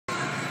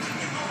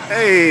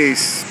Hey,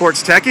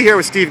 Sports Techie here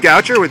with Steve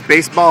Goucher with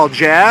Baseball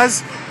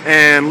Jazz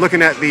and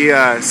looking at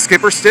the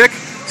skipper stick.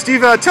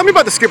 Steve, tell me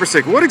about the skipper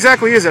stick. What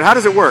exactly is it? How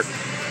does it work?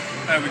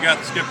 We got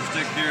the skipper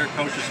stick here,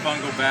 Coach's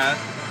fungal bat.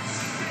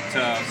 It's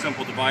a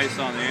simple device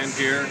on the end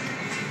here,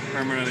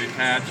 permanently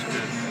attached.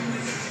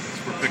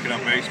 We're picking up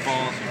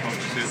baseballs and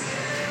coaches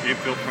hit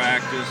infield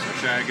practice, or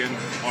shagging,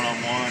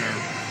 one-on-one, or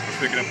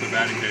picking up the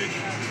batting cage.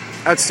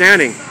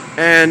 Outstanding.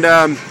 And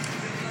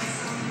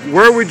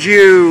where would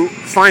you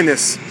find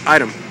this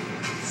item?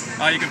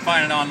 You can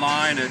find it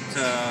online.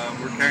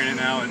 We're carrying it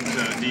now at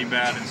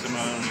DBAT and some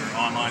other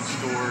online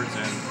stores,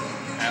 and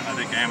I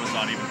think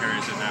Amazon even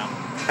carries it now.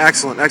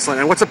 Excellent, excellent.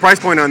 And what's the price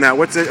point on that?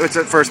 What's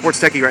it for a Sports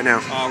Techie right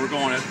now? We're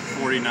going at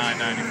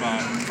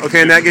 $49.95.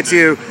 Okay, and that gets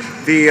you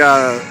the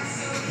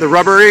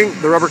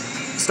rubber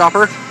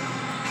stopper.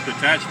 The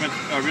attachment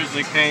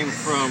originally came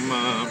from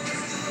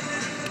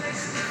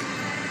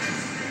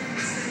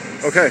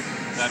Okay.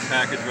 that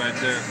package right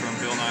there from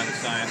Bill Nye the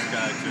Science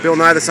Guy. Bill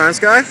Nye the Science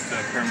Guy?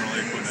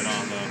 Permanently putting it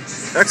on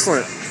the...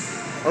 Excellent.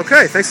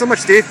 Okay, thanks so much,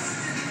 Steve.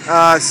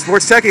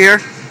 Sports Techie here.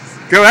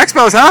 Go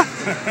Expos, huh?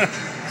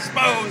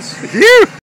 Expos! You!